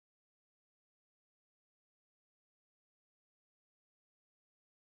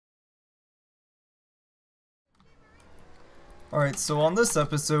Alright, so on this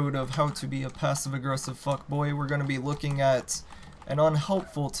episode of How to Be a Passive-Aggressive Fuckboy, we're going to be looking at an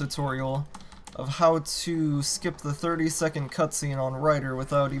unhelpful tutorial of how to skip the 30-second cutscene on Ryder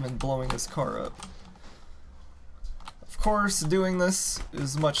without even blowing his car up. Of course, doing this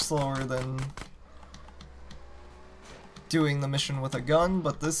is much slower than doing the mission with a gun,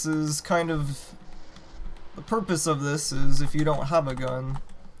 but this is kind of... the purpose of this is if you don't have a gun,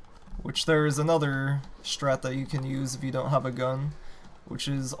 which there is another strat that you can use if you don't have a gun, which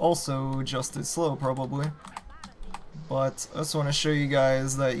is also just as slow probably. But I just want to show you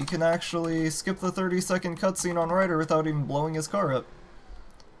guys that you can actually skip the 30-second cutscene on Ryder without even blowing his car up.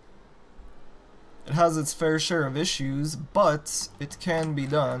 It has its fair share of issues, but it can be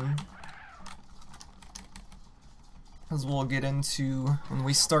done, as we'll get into when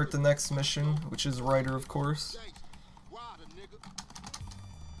we start the next mission, which is Ryder, of course.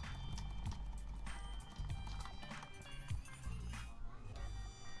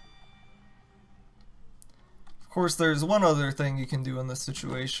 Of course, there's one other thing you can do in this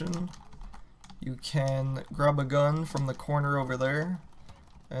situation. You can grab a gun from the corner over there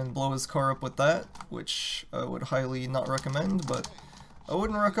and blow his car up with that, which I would highly not recommend, but I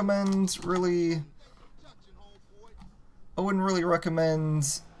wouldn't really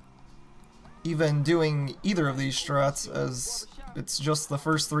recommend even doing either of these strats, as it's just the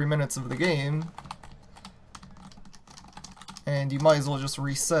first 3 minutes of the game, and you might as well just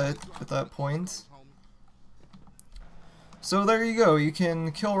reset at that point. So there you go, you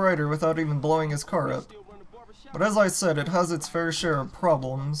can kill Ryder without even blowing his car up. But as I said, it has its fair share of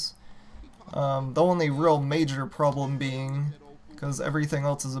problems. The only real major problem being, because everything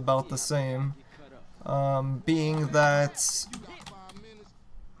else is about the same, being that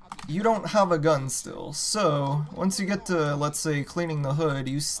you don't have a gun still. So once you get to, let's say, cleaning the hood,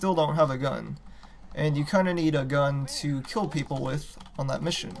 you still don't have a gun. And you kind of need a gun to kill people with on that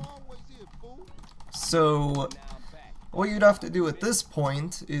mission. So what you'd have to do at this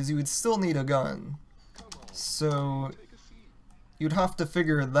point is you would still need a gun. So you'd have to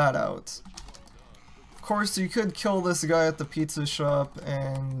figure that out. Of course, you could kill this guy at the pizza shop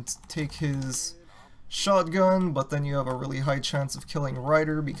and take his shotgun, but then you have a really high chance of killing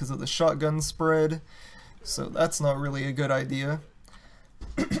Ryder because of the shotgun spread. So that's not really a good idea.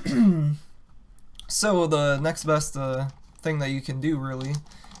 So the next best thing that you can do really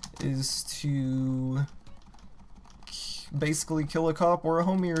is to basically kill a cop or a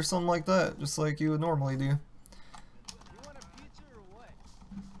homie or something like that, just like you would normally do.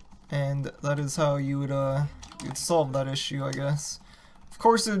 And that is how you would you'd solve that issue, I guess. Of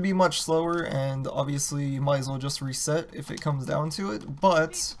course it would be much slower, and obviously you might as well just reset if it comes down to it,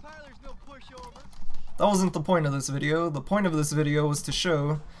 but that wasn't the point of this video. The point of this video was to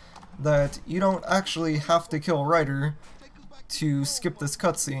show that you don't actually have to kill Ryder to skip this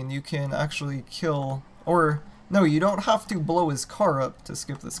cutscene. You can actually kill, or no, you don't have to blow his car up to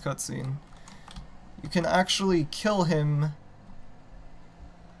skip this cutscene. You can actually kill him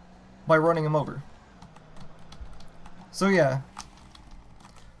by running him over. So yeah,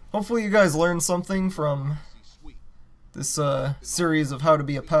 hopefully you guys learned something from this series of how to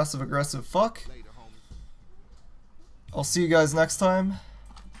be a passive-aggressive fuck. I'll see you guys next time.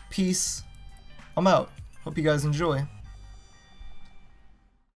 Peace. I'm out. Hope you guys enjoy.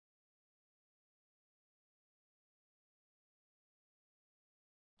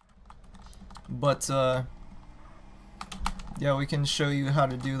 But, yeah, we can show you how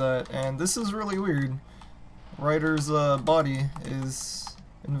to do that, and this is really weird. Ryder's body is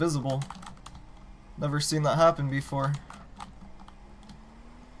invisible. Never seen that happen before.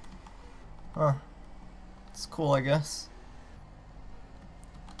 Huh. It's cool, I guess.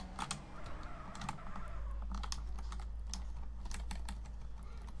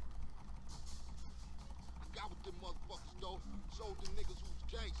 Got with them motherfuckers though. Showed the niggas who's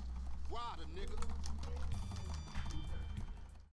gangsta. Ryder, nigga.